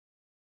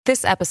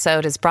This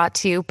episode is brought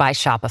to you by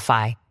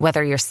Shopify.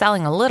 Whether you're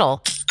selling a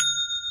little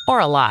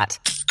or a lot,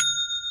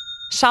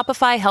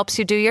 Shopify helps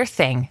you do your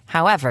thing,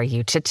 however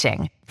you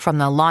cha-ching. From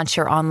the launch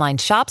your online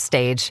shop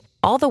stage,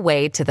 all the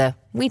way to the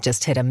we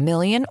just hit 1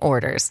 million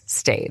orders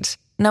stage.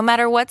 No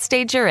matter what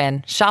stage you're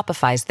in,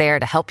 Shopify's there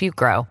to help you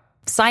grow.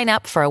 Sign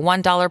up for a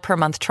 $1 per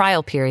month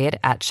trial period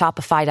at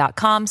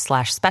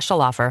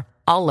shopify.com/special offer,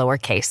 all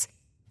lowercase.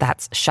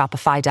 That's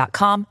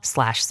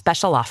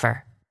shopify.com/special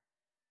offer.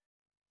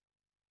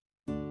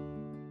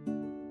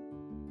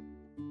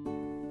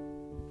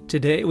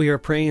 Today we are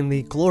praying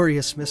the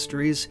glorious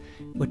mysteries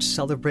which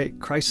celebrate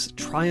Christ's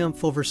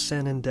triumph over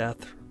sin and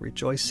death,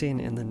 rejoicing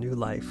in the new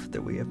life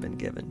that we have been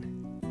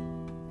given.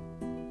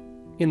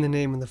 In the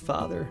name of the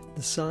Father,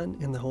 the Son,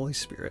 and the Holy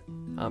Spirit.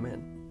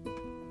 Amen.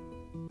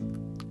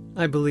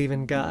 I believe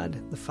in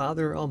God, the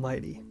Father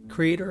Almighty,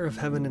 creator of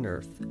heaven and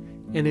earth,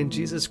 and in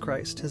Jesus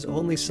Christ, his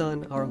only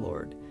Son, our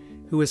Lord,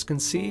 who was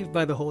conceived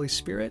by the Holy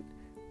Spirit,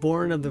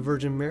 born of the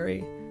Virgin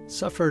Mary,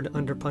 suffered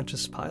under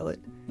Pontius Pilate,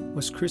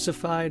 was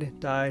crucified,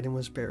 died, and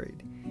was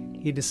buried.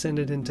 He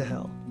descended into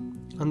hell.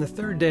 On the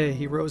third day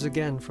he rose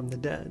again from the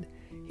dead.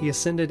 He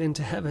ascended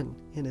into heaven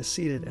and is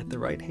seated at the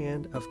right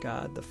hand of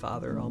God the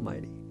Father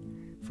Almighty.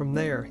 From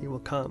there he will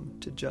come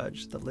to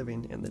judge the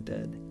living and the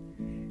dead.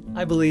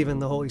 I believe in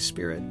the Holy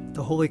Spirit,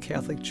 the Holy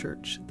Catholic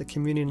Church, the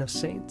communion of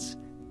saints,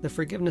 the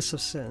forgiveness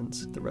of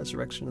sins, the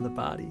resurrection of the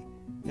body,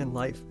 and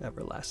life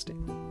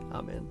everlasting.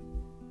 Amen.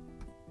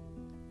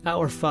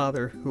 Our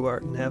Father, who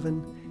art in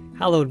heaven,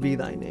 hallowed be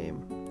thy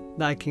name.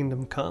 Thy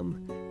kingdom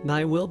come,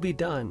 thy will be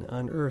done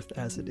on earth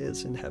as it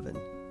is in heaven.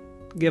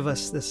 Give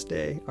us this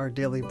day our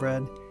daily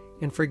bread,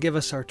 and forgive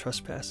us our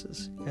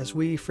trespasses, as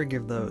we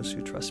forgive those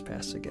who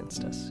trespass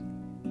against us.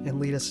 And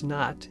lead us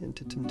not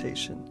into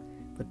temptation,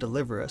 but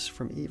deliver us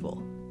from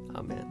evil.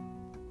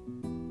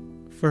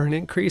 Amen. For an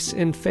increase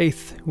in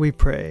faith, we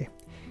pray.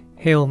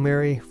 Hail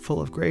Mary,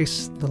 full of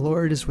grace, the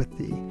Lord is with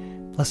thee.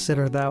 Blessed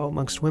art thou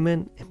amongst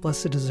women, and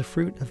blessed is the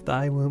fruit of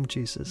thy womb,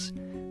 Jesus.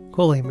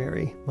 Holy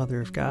Mary,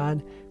 Mother of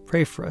God,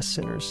 pray for us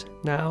sinners,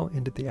 now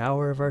and at the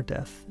hour of our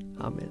death.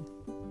 Amen.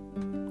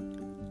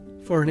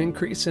 For an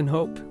increase in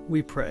hope,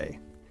 we pray.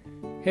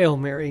 Hail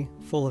Mary,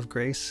 full of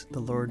grace, the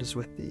Lord is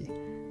with thee.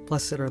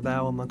 Blessed art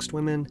thou amongst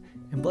women,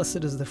 and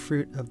blessed is the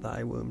fruit of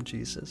thy womb,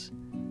 Jesus.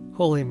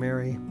 Holy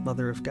Mary,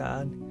 Mother of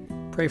God,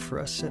 pray for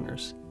us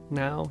sinners,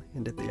 now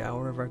and at the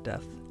hour of our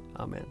death.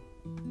 Amen.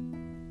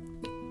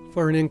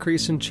 For an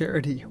increase in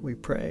charity, we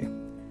pray.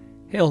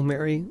 Hail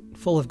Mary,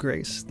 full of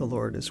grace, the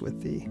Lord is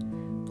with thee.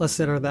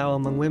 Blessed art thou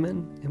among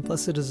women, and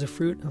blessed is the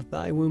fruit of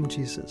thy womb,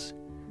 Jesus.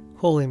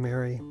 Holy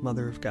Mary,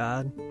 Mother of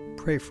God,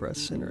 pray for us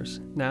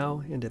sinners,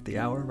 now and at the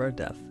hour of our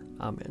death.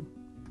 Amen.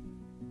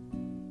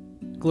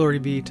 Glory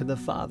be to the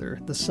Father,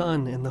 the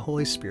Son, and the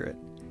Holy Spirit,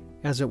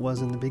 as it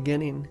was in the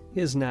beginning,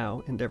 is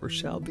now, and ever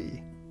shall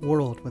be,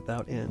 world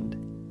without end.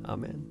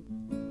 Amen.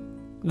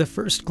 The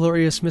first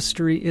glorious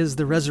mystery is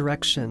the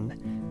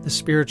resurrection. The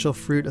spiritual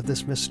fruit of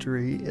this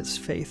mystery is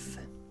faith.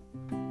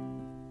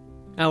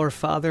 Our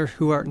Father,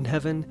 who art in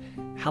heaven,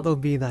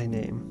 hallowed be thy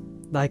name.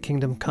 Thy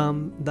kingdom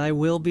come, thy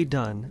will be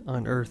done,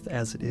 on earth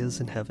as it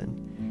is in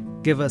heaven.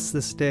 Give us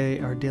this day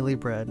our daily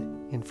bread,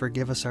 and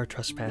forgive us our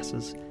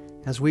trespasses,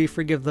 as we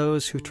forgive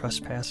those who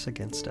trespass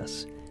against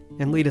us.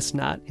 And lead us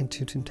not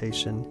into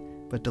temptation,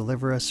 but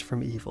deliver us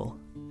from evil.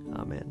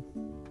 Amen.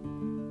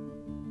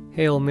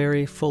 Hail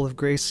Mary, full of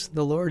grace,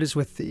 the Lord is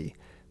with thee.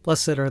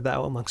 Blessed art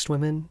thou amongst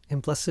women,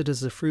 and blessed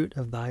is the fruit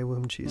of thy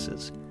womb,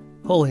 Jesus.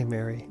 Holy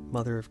Mary,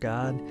 Mother of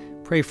God,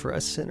 pray for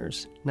us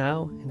sinners,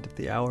 now and at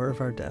the hour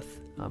of our death.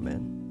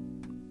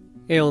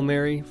 Amen. Hail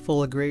Mary,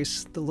 full of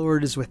grace, the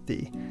Lord is with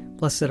thee.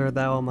 Blessed art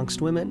thou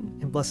amongst women,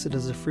 and blessed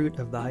is the fruit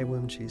of thy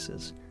womb,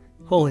 Jesus.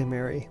 Holy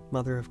Mary,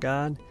 Mother of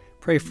God,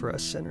 pray for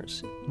us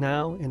sinners,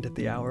 now and at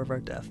the hour of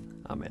our death.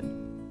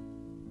 Amen.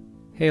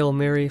 Hail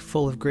Mary,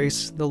 full of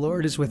grace, the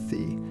Lord is with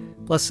thee.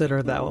 Blessed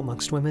art thou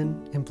amongst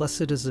women, and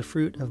blessed is the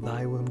fruit of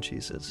thy womb,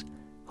 Jesus.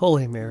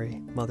 Holy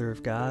Mary, Mother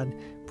of God,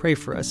 pray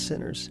for us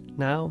sinners,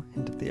 now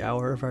and at the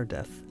hour of our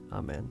death.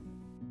 Amen.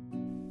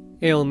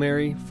 Hail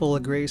Mary, full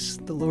of grace,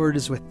 the Lord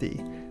is with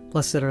thee.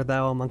 Blessed art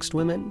thou amongst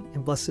women,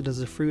 and blessed is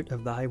the fruit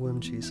of thy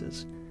womb,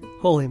 Jesus.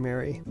 Holy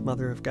Mary,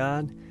 Mother of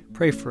God,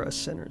 pray for us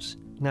sinners,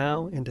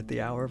 now and at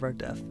the hour of our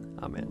death.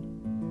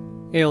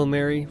 Amen. Hail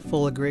Mary,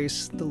 full of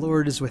grace, the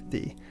Lord is with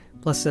thee.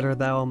 Blessed art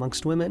thou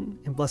amongst women,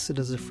 and blessed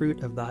is the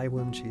fruit of thy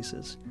womb,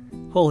 Jesus.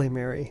 Holy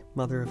Mary,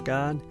 Mother of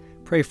God,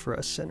 pray for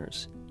us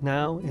sinners,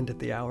 now and at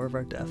the hour of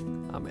our death.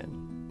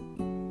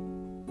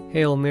 Amen.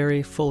 Hail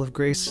Mary, full of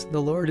grace, the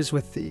Lord is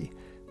with thee.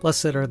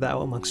 Blessed art thou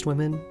amongst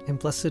women, and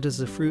blessed is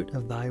the fruit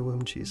of thy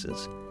womb,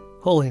 Jesus.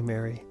 Holy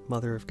Mary,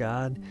 Mother of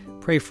God,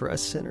 pray for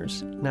us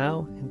sinners,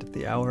 now and at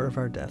the hour of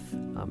our death.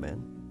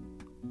 Amen.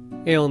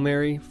 Hail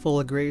Mary,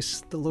 full of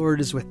grace, the Lord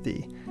is with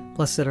thee.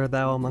 Blessed art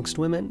thou amongst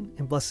women,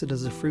 and blessed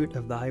is the fruit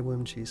of thy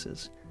womb,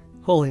 Jesus.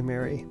 Holy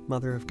Mary,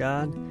 Mother of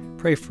God,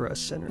 pray for us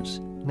sinners,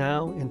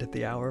 now and at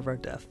the hour of our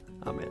death.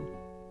 Amen.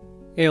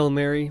 Hail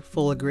Mary,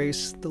 full of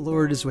grace, the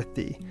Lord is with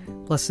thee.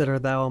 Blessed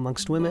art thou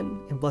amongst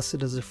women, and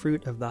blessed is the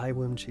fruit of thy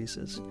womb,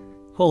 Jesus.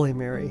 Holy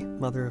Mary,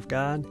 Mother of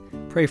God,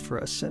 pray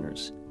for us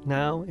sinners,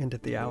 now and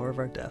at the hour of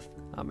our death.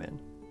 Amen.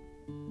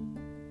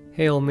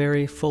 Hail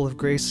Mary, full of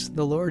grace,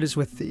 the Lord is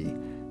with thee.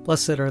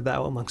 Blessed art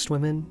thou amongst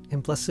women,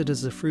 and blessed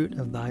is the fruit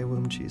of thy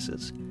womb,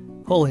 Jesus.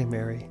 Holy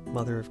Mary,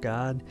 Mother of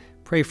God,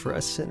 pray for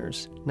us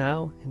sinners,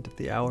 now and at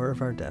the hour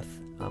of our death.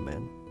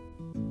 Amen.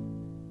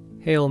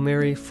 Hail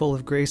Mary, full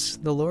of grace,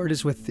 the Lord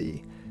is with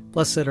thee.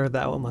 Blessed art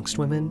thou amongst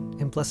women,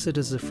 and blessed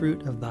is the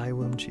fruit of thy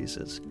womb,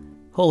 Jesus.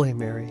 Holy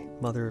Mary,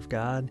 Mother of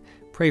God,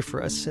 pray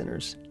for us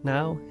sinners,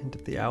 now and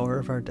at the hour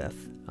of our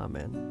death.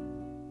 Amen.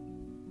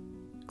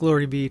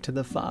 Glory be to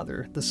the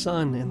Father, the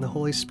Son, and the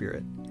Holy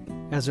Spirit,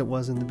 as it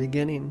was in the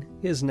beginning,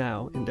 is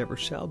now, and ever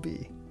shall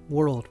be,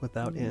 world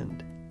without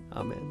end.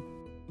 Amen.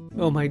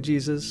 O my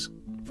Jesus,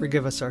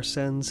 forgive us our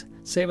sins,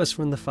 save us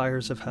from the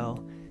fires of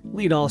hell,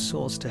 lead all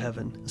souls to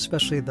heaven,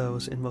 especially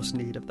those in most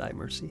need of thy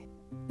mercy.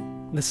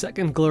 The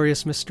second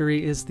glorious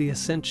mystery is the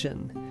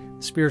Ascension.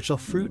 The spiritual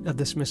fruit of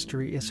this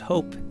mystery is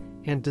hope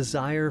and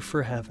desire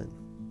for heaven.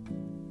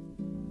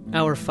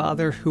 Our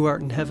Father, who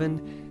art in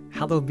heaven,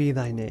 hallowed be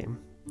thy name.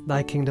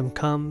 Thy kingdom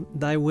come,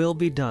 thy will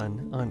be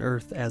done, on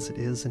earth as it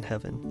is in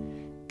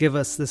heaven. Give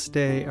us this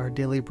day our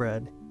daily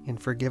bread,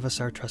 and forgive us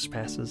our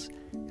trespasses,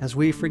 as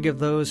we forgive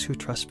those who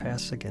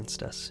trespass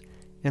against us.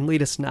 And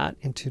lead us not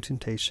into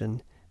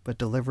temptation, but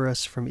deliver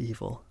us from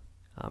evil.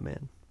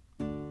 Amen.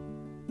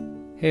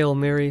 Hail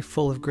Mary,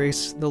 full of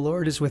grace, the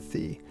Lord is with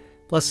thee.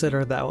 Blessed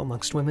art thou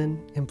amongst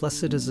women, and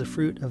blessed is the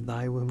fruit of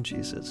thy womb,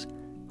 Jesus.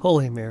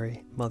 Holy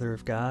Mary, Mother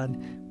of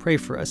God, pray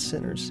for us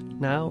sinners,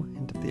 now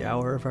and at the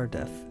hour of our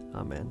death.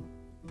 Amen.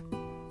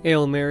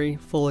 Hail Mary,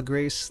 full of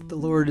grace, the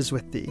Lord is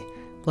with thee.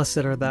 Blessed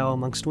art thou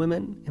amongst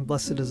women, and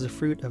blessed is the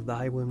fruit of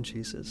thy womb,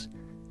 Jesus.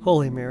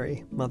 Holy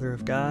Mary, Mother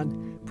of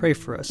God, pray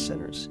for us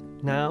sinners,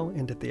 now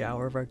and at the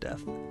hour of our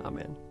death.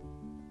 Amen.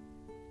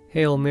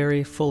 Hail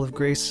Mary, full of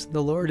grace,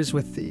 the Lord is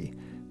with thee.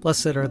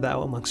 Blessed art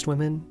thou amongst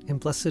women, and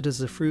blessed is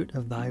the fruit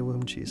of thy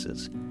womb,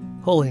 Jesus.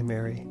 Holy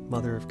Mary,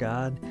 Mother of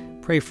God,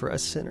 pray for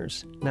us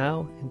sinners,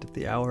 now and at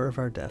the hour of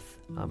our death.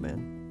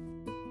 Amen.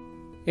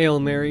 Hail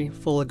Mary,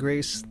 full of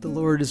grace, the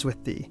Lord is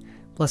with thee.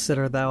 Blessed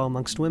art thou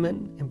amongst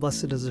women, and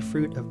blessed is the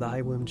fruit of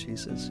thy womb,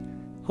 Jesus.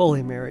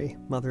 Holy Mary,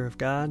 Mother of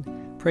God,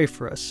 pray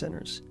for us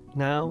sinners,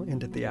 now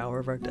and at the hour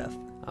of our death.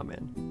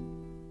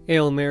 Amen.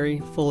 Hail Mary,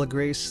 full of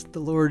grace, the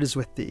Lord is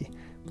with thee.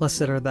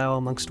 Blessed art thou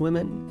amongst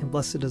women, and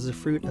blessed is the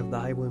fruit of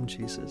thy womb,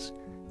 Jesus.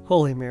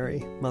 Holy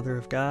Mary, Mother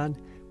of God,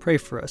 pray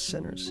for us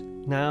sinners,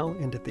 now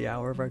and at the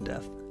hour of our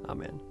death.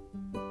 Amen.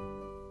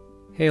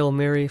 Hail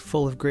Mary,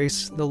 full of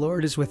grace, the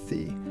Lord is with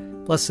thee.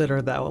 Blessed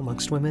art thou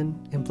amongst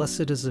women, and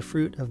blessed is the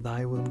fruit of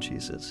thy womb,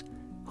 Jesus.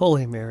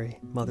 Holy Mary,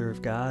 Mother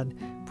of God,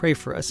 pray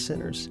for us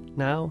sinners,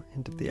 now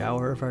and at the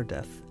hour of our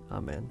death.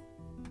 Amen.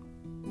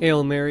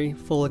 Hail Mary,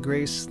 full of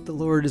grace, the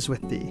Lord is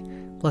with thee.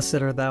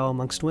 Blessed art thou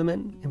amongst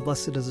women, and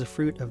blessed is the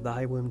fruit of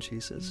thy womb,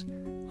 Jesus.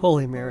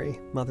 Holy Mary,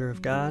 Mother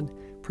of God,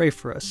 pray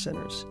for us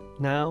sinners,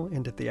 now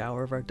and at the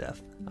hour of our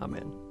death.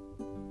 Amen.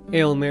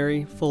 Hail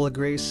Mary, full of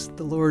grace,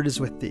 the Lord is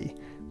with thee.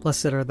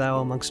 Blessed art thou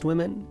amongst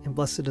women, and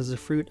blessed is the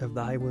fruit of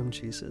thy womb,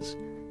 Jesus.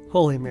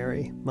 Holy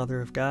Mary,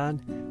 Mother of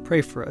God,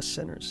 pray for us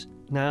sinners,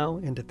 now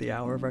and at the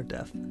hour of our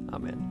death.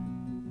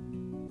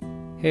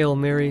 Amen. Hail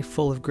Mary,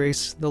 full of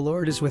grace, the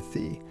Lord is with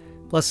thee.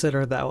 Blessed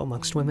art thou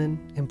amongst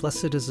women, and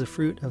blessed is the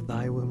fruit of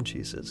thy womb,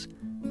 Jesus.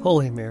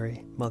 Holy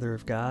Mary, Mother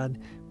of God,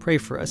 pray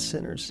for us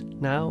sinners,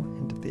 now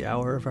and at the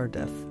hour of our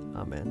death.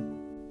 Amen.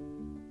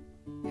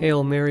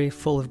 Hail Mary,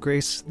 full of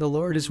grace, the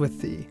Lord is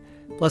with thee.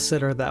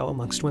 Blessed art thou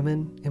amongst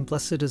women, and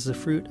blessed is the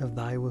fruit of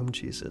thy womb,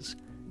 Jesus.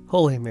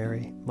 Holy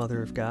Mary,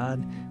 Mother of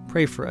God,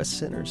 pray for us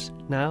sinners,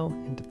 now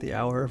and at the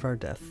hour of our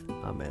death.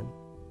 Amen.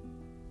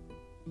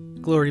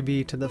 Glory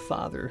be to the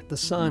Father, the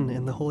Son,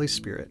 and the Holy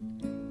Spirit,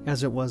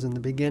 as it was in the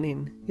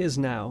beginning, is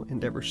now,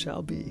 and ever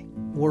shall be,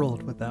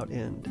 world without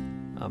end.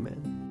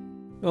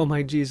 Amen. O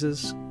my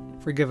Jesus,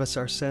 forgive us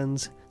our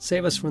sins,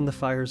 save us from the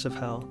fires of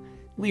hell,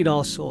 lead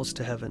all souls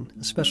to heaven,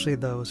 especially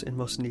those in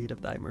most need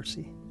of thy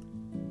mercy.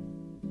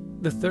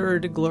 The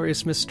third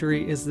glorious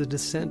mystery is the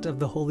descent of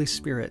the Holy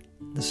Spirit.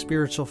 The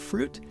spiritual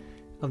fruit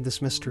of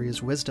this mystery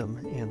is wisdom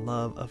and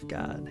love of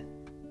God.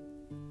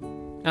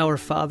 Our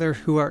Father,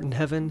 who art in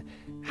heaven,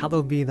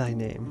 hallowed be thy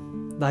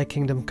name. Thy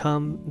kingdom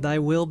come, thy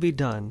will be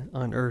done,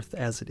 on earth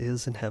as it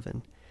is in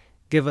heaven.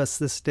 Give us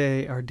this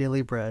day our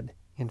daily bread,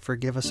 and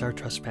forgive us our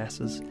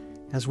trespasses,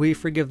 as we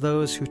forgive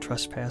those who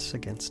trespass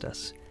against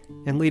us.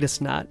 And lead us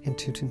not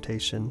into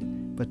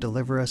temptation, but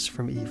deliver us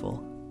from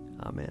evil.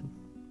 Amen.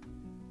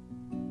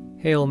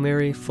 Hail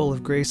Mary, full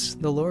of grace,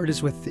 the Lord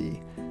is with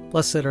thee.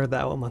 Blessed art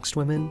thou amongst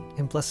women,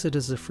 and blessed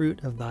is the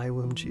fruit of thy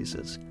womb,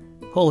 Jesus.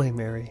 Holy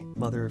Mary,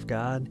 Mother of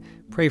God,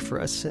 pray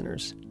for us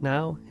sinners,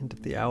 now and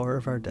at the hour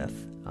of our death.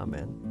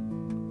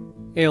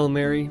 Amen. Hail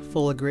Mary,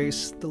 full of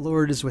grace, the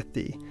Lord is with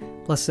thee.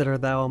 Blessed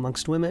art thou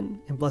amongst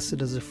women, and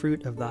blessed is the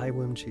fruit of thy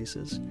womb,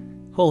 Jesus.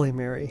 Holy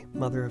Mary,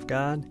 Mother of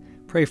God,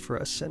 pray for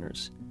us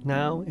sinners,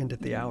 now and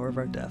at the hour of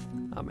our death.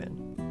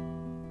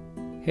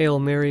 Amen. Hail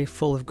Mary,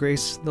 full of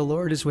grace, the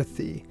Lord is with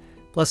thee.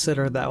 Blessed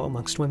art thou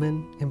amongst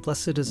women, and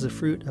blessed is the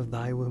fruit of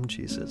thy womb,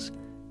 Jesus.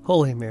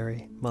 Holy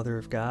Mary, Mother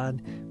of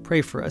God,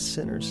 pray for us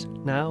sinners,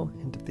 now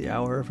and at the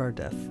hour of our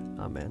death.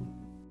 Amen.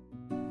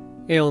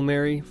 Hail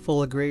Mary,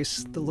 full of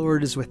grace, the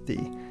Lord is with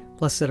thee.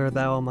 Blessed art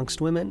thou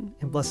amongst women,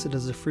 and blessed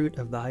is the fruit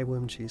of thy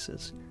womb,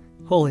 Jesus.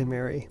 Holy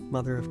Mary,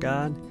 Mother of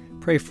God,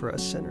 pray for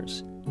us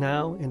sinners,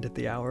 now and at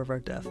the hour of our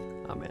death.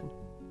 Amen.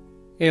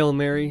 Hail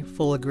Mary,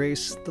 full of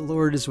grace, the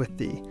Lord is with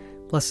thee.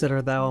 Blessed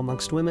art thou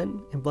amongst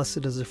women, and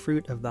blessed is the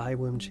fruit of thy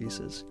womb,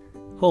 Jesus.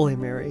 Holy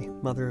Mary,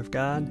 Mother of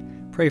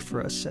God, pray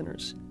for us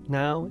sinners,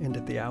 now and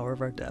at the hour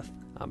of our death.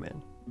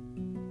 Amen.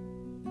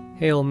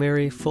 Hail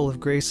Mary, full of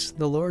grace,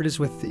 the Lord is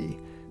with thee.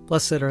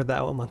 Blessed art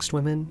thou amongst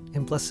women,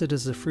 and blessed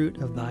is the fruit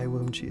of thy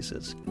womb,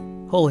 Jesus.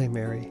 Holy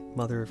Mary,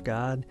 Mother of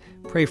God,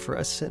 pray for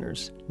us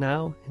sinners,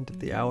 now and at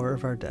the hour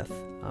of our death.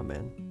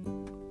 Amen.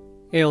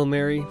 Hail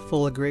Mary,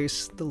 full of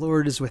grace, the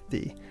Lord is with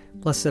thee.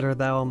 Blessed art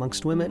thou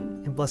amongst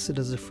women, and blessed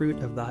is the fruit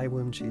of thy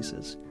womb,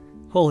 Jesus.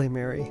 Holy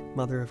Mary,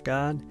 Mother of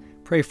God,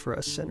 pray for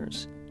us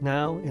sinners,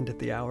 now and at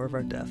the hour of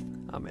our death.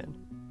 Amen.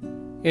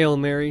 Hail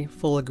Mary,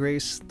 full of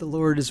grace, the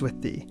Lord is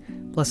with thee.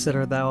 Blessed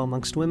art thou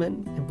amongst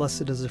women, and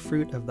blessed is the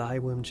fruit of thy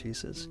womb,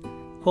 Jesus.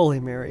 Holy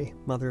Mary,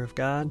 Mother of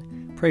God,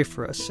 pray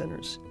for us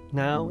sinners,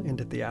 now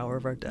and at the hour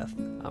of our death.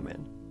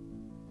 Amen.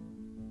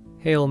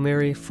 Hail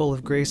Mary, full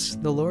of grace,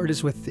 the Lord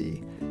is with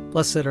thee.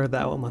 Blessed art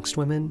thou amongst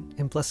women,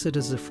 and blessed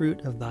is the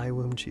fruit of thy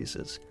womb,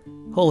 Jesus.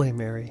 Holy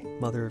Mary,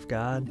 Mother of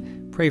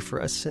God, pray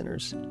for us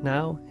sinners,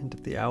 now and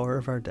at the hour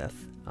of our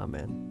death.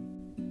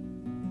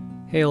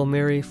 Amen. Hail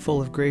Mary,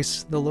 full of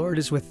grace, the Lord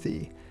is with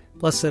thee.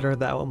 Blessed art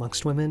thou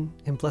amongst women,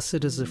 and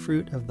blessed is the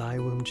fruit of thy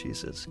womb,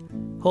 Jesus.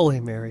 Holy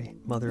Mary,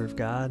 Mother of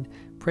God,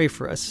 pray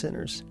for us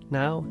sinners,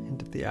 now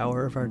and at the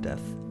hour of our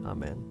death.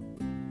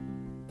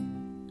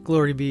 Amen.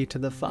 Glory be to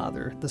the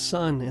Father, the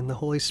Son, and the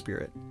Holy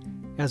Spirit,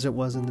 as it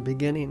was in the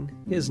beginning,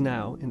 is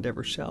now, and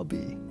ever shall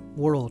be,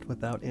 world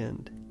without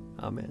end.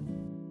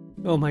 Amen.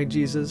 O my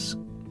Jesus,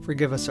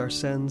 forgive us our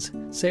sins,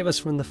 save us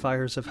from the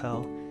fires of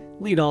hell,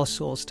 lead all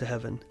souls to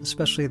heaven,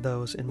 especially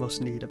those in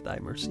most need of thy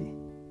mercy.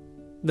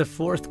 The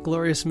fourth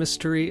glorious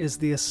mystery is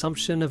the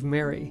Assumption of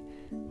Mary.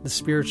 The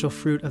spiritual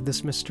fruit of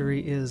this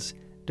mystery is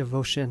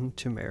devotion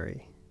to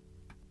Mary.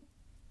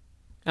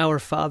 Our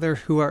Father,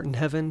 who art in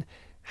heaven,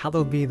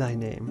 hallowed be thy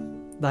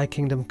name. Thy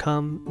kingdom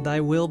come, thy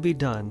will be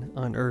done,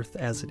 on earth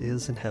as it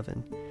is in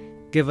heaven.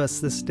 Give us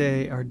this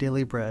day our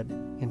daily bread,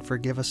 and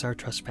forgive us our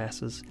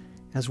trespasses,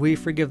 as we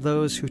forgive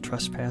those who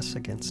trespass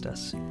against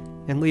us.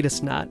 And lead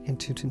us not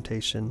into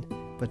temptation,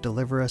 but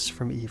deliver us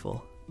from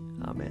evil.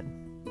 Amen.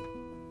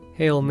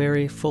 Hail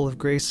Mary, full of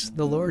grace,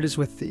 the Lord is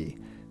with thee.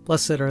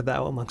 Blessed art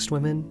thou amongst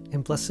women,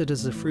 and blessed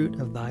is the fruit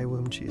of thy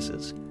womb,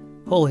 Jesus.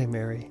 Holy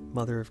Mary,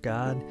 Mother of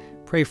God,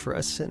 pray for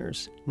us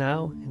sinners,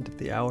 now and at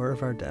the hour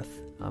of our death.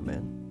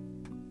 Amen.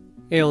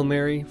 Hail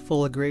Mary,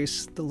 full of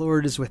grace, the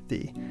Lord is with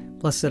thee.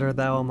 Blessed art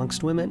thou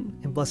amongst women,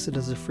 and blessed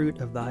is the fruit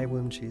of thy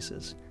womb,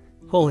 Jesus.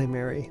 Holy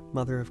Mary,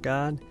 Mother of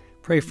God,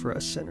 pray for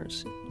us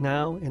sinners,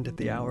 now and at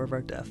the hour of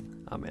our death.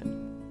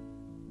 Amen.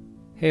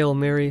 Hail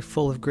Mary,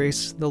 full of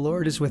grace, the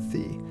Lord is with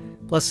thee.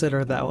 Blessed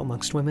art thou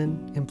amongst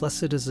women, and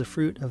blessed is the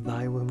fruit of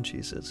thy womb,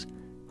 Jesus.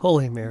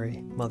 Holy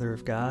Mary, Mother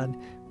of God,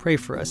 pray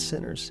for us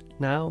sinners,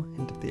 now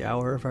and at the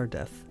hour of our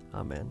death.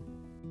 Amen.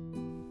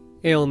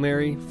 Hail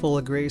Mary, full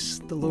of grace,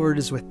 the Lord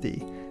is with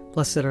thee.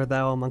 Blessed art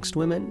thou amongst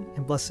women,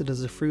 and blessed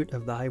is the fruit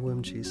of thy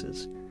womb,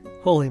 Jesus.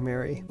 Holy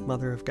Mary,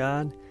 Mother of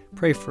God,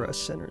 pray for us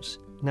sinners,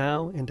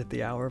 now and at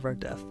the hour of our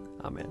death.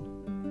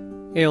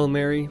 Amen. Hail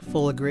Mary,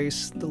 full of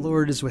grace, the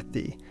Lord is with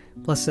thee.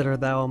 Blessed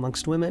art thou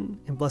amongst women,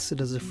 and blessed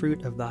is the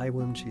fruit of thy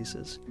womb,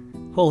 Jesus.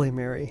 Holy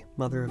Mary,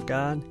 Mother of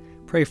God,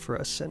 pray for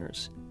us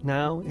sinners,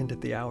 now and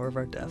at the hour of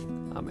our death.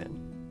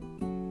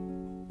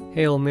 Amen.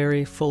 Hail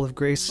Mary, full of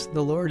grace,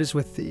 the Lord is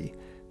with thee.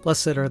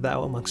 Blessed art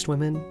thou amongst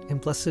women,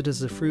 and blessed is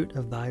the fruit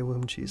of thy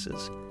womb,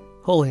 Jesus.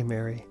 Holy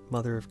Mary,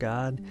 Mother of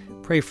God,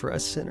 pray for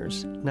us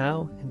sinners,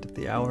 now and at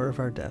the hour of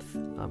our death.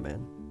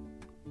 Amen.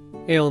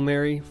 Hail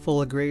Mary,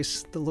 full of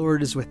grace, the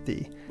Lord is with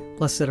thee.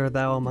 Blessed art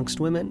thou amongst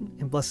women,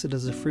 and blessed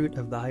is the fruit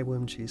of thy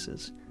womb,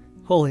 Jesus.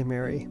 Holy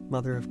Mary,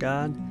 Mother of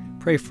God,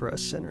 pray for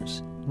us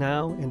sinners,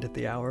 now and at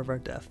the hour of our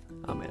death.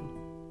 Amen.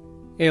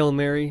 Hail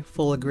Mary,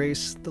 full of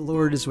grace, the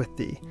Lord is with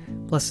thee.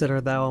 Blessed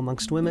art thou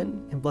amongst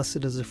women, and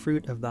blessed is the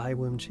fruit of thy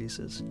womb,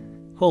 Jesus.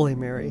 Holy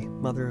Mary,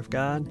 Mother of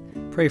God,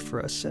 pray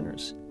for us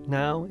sinners,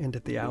 now and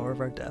at the hour of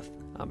our death.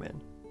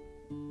 Amen.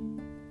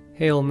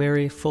 Hail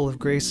Mary, full of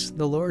grace,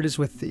 the Lord is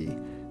with thee.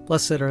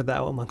 Blessed art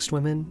thou amongst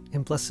women,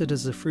 and blessed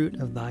is the fruit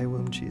of thy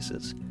womb,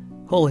 Jesus.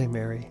 Holy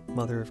Mary,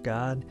 Mother of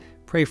God,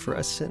 pray for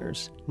us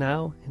sinners,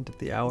 now and at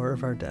the hour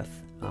of our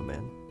death.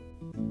 Amen.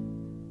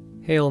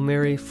 Hail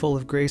Mary, full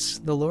of grace,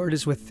 the Lord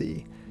is with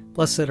thee.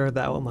 Blessed art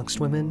thou amongst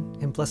women,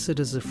 and blessed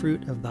is the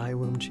fruit of thy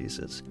womb,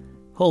 Jesus.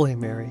 Holy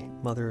Mary,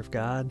 Mother of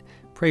God,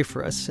 pray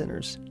for us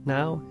sinners,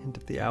 now and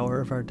at the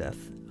hour of our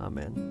death.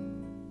 Amen.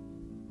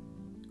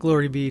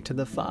 Glory be to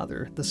the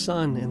Father, the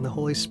Son, and the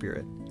Holy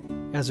Spirit,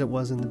 as it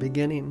was in the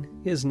beginning,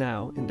 is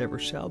now, and ever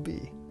shall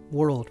be,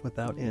 world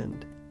without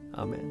end.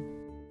 Amen.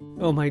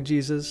 O my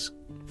Jesus,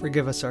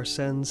 forgive us our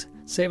sins,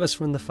 save us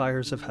from the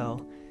fires of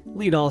hell,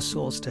 lead all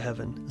souls to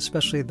heaven,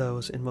 especially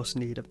those in most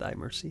need of thy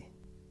mercy.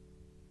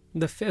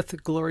 The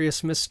fifth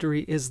glorious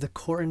mystery is the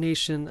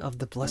coronation of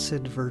the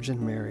Blessed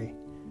Virgin Mary.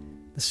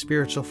 The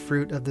spiritual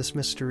fruit of this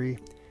mystery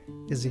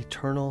is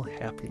eternal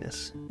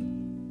happiness.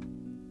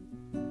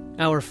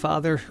 Our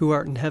Father, who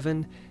art in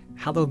heaven,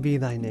 hallowed be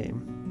thy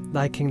name.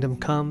 Thy kingdom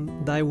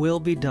come, thy will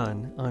be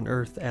done, on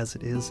earth as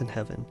it is in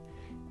heaven.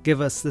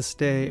 Give us this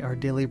day our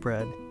daily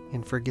bread,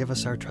 and forgive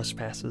us our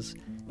trespasses,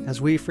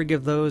 as we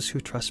forgive those who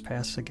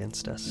trespass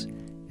against us.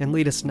 And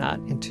lead us not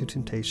into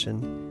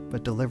temptation,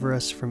 but deliver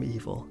us from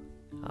evil.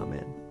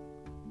 Amen.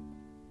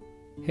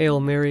 Hail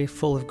Mary,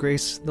 full of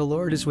grace, the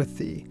Lord is with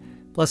thee.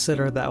 Blessed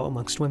art thou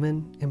amongst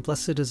women, and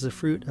blessed is the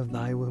fruit of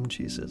thy womb,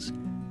 Jesus.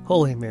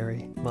 Holy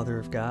Mary, Mother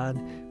of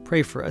God,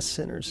 pray for us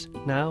sinners,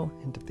 now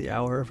and at the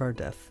hour of our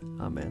death.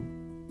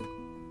 Amen.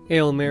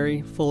 Hail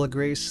Mary, full of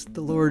grace,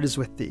 the Lord is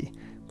with thee.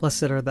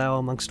 Blessed art thou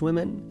amongst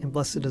women, and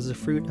blessed is the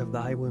fruit of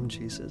thy womb,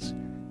 Jesus.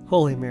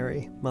 Holy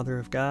Mary, Mother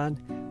of God,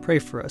 pray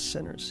for us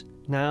sinners,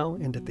 now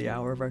and at the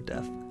hour of our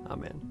death.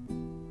 Amen.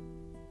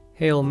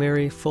 Hail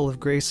Mary, full of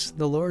grace,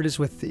 the Lord is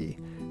with thee.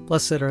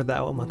 Blessed art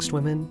thou amongst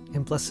women,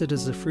 and blessed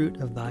is the fruit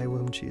of thy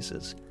womb,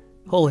 Jesus.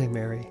 Holy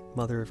Mary,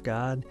 Mother of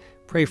God,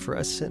 pray for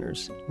us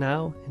sinners,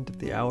 now and at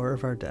the hour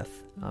of our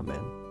death.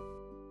 Amen.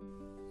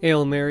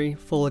 Hail Mary,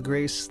 full of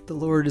grace, the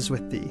Lord is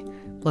with thee.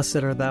 Blessed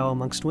art thou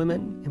amongst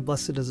women, and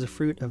blessed is the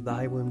fruit of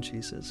thy womb,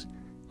 Jesus.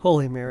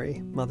 Holy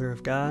Mary, Mother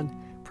of God,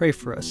 pray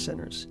for us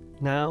sinners,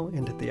 now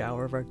and at the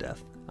hour of our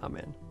death.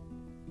 Amen.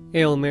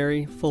 Hail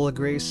Mary, full of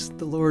grace,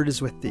 the Lord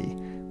is with thee.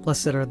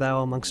 Blessed art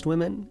thou amongst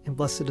women, and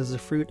blessed is the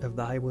fruit of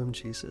thy womb,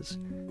 Jesus.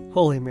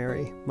 Holy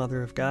Mary,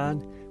 Mother of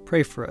God,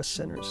 pray for us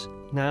sinners,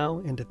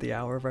 now and at the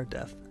hour of our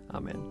death.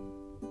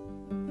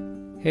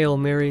 Amen. Hail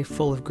Mary,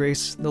 full of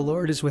grace, the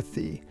Lord is with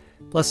thee.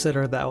 Blessed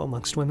art thou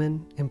amongst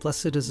women, and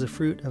blessed is the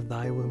fruit of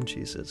thy womb,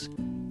 Jesus.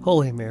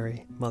 Holy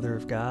Mary, Mother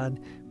of God,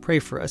 pray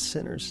for us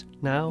sinners,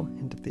 now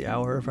and at the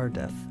hour of our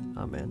death.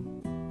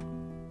 Amen.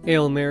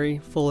 Hail Mary,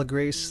 full of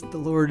grace, the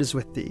Lord is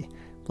with thee.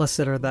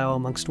 Blessed art thou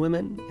amongst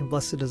women, and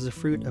blessed is the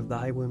fruit of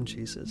thy womb,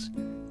 Jesus.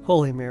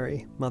 Holy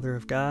Mary, Mother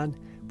of God,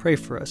 pray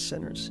for us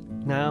sinners,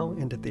 now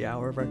and at the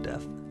hour of our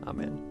death.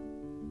 Amen.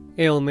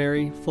 Hail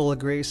Mary, full of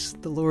grace,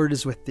 the Lord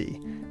is with thee.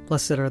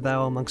 Blessed art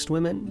thou amongst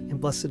women, and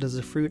blessed is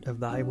the fruit of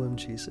thy womb,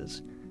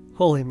 Jesus.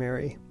 Holy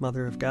Mary,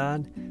 Mother of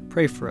God,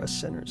 pray for us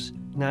sinners,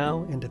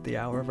 now and at the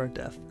hour of our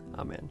death.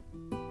 Amen.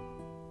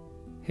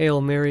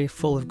 Hail Mary,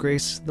 full of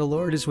grace, the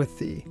Lord is with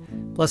thee.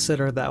 Blessed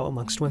art thou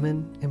amongst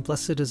women, and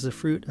blessed is the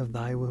fruit of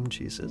thy womb,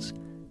 Jesus.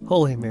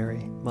 Holy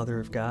Mary, Mother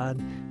of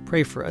God,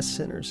 pray for us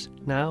sinners,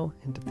 now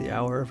and at the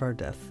hour of our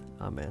death.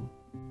 Amen.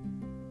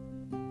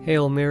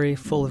 Hail Mary,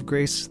 full of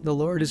grace, the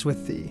Lord is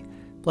with thee.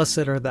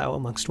 Blessed art thou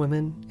amongst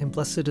women, and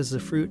blessed is the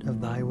fruit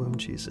of thy womb,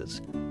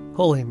 Jesus.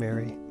 Holy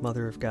Mary,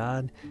 Mother of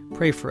God,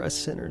 pray for us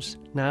sinners,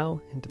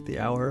 now and at the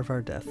hour of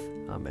our death.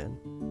 Amen.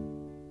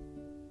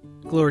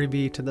 Glory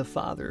be to the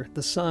Father,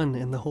 the Son,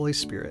 and the Holy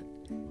Spirit,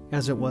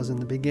 as it was in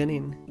the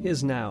beginning,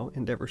 is now,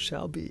 and ever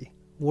shall be,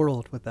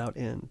 world without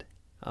end.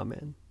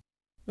 Amen.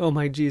 O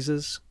my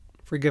Jesus,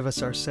 forgive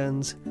us our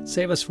sins,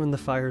 save us from the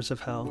fires of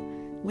hell,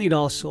 lead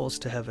all souls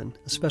to heaven,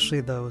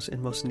 especially those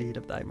in most need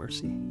of thy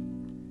mercy.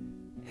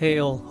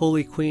 Hail,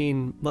 Holy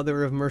Queen,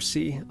 Mother of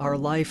Mercy, our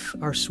life,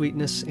 our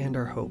sweetness, and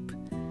our hope.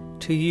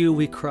 To you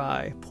we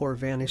cry, poor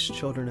vanished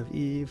children of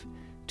Eve.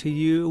 To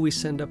you we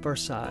send up our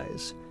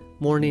sighs,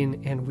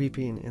 mourning and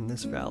weeping in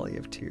this valley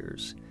of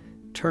tears.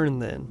 Turn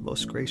then,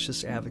 most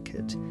gracious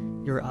Advocate,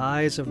 your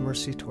eyes of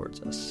mercy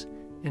towards us,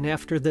 and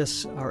after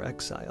this our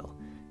exile,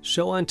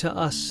 show unto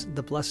us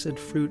the blessed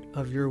fruit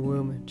of your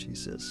womb,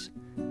 Jesus.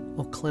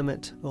 O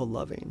clement, O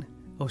loving,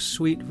 O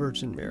sweet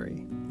Virgin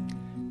Mary,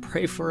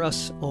 pray for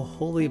us, O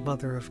Holy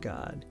Mother of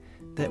God,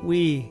 that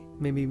we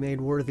may be made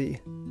worthy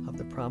of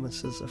the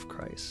promises of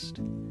Christ.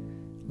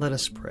 Let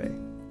us pray.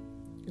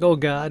 O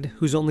God,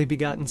 whose only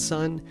begotten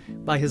Son,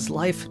 by his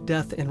life,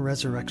 death, and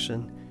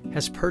resurrection,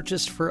 has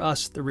purchased for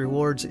us the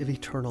rewards of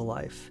eternal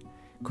life,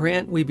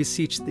 grant, we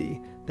beseech thee,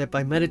 that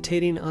by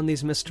meditating on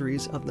these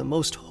mysteries of the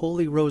most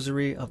holy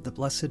Rosary of the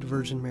Blessed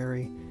Virgin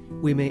Mary,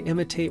 we may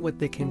imitate what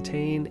they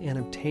contain and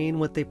obtain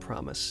what they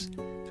promise,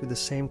 through the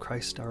same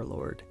Christ our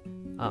Lord.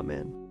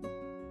 Amen.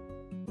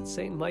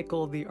 Saint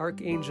Michael the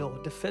Archangel,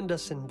 defend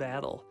us in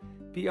battle.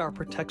 Be our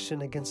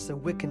protection against the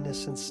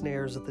wickedness and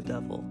snares of the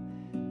devil.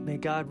 May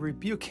God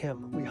rebuke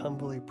him, we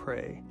humbly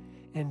pray.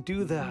 And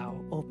do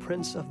thou, O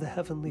Prince of the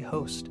heavenly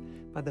host,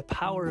 by the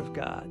power of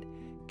God,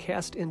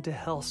 cast into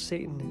hell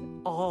Satan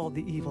and all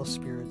the evil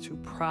spirits who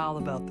prowl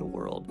about the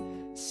world,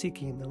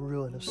 seeking the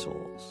ruin of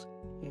souls.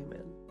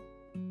 Amen.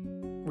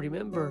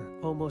 Remember,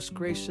 O most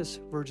gracious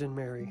Virgin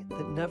Mary,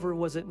 that never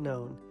was it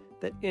known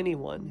that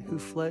anyone who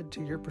fled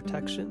to your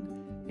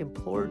protection,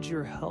 implored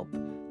your help,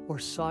 or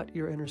sought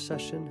your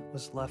intercession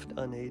was left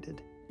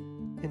unaided.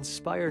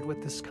 Inspired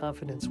with this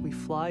confidence, we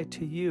fly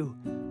to you,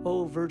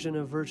 O Virgin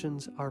of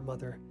Virgins, our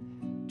Mother.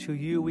 To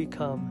you we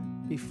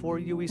come, before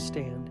you we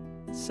stand,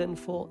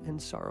 sinful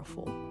and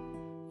sorrowful.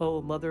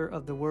 O Mother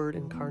of the Word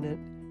incarnate,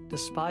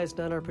 despise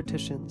not our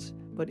petitions,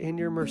 but in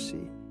your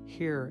mercy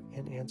hear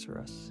and answer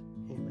us.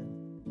 Amen.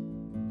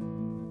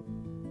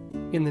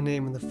 In the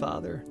name of the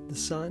Father, the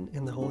Son,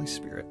 and the Holy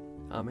Spirit.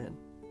 Amen.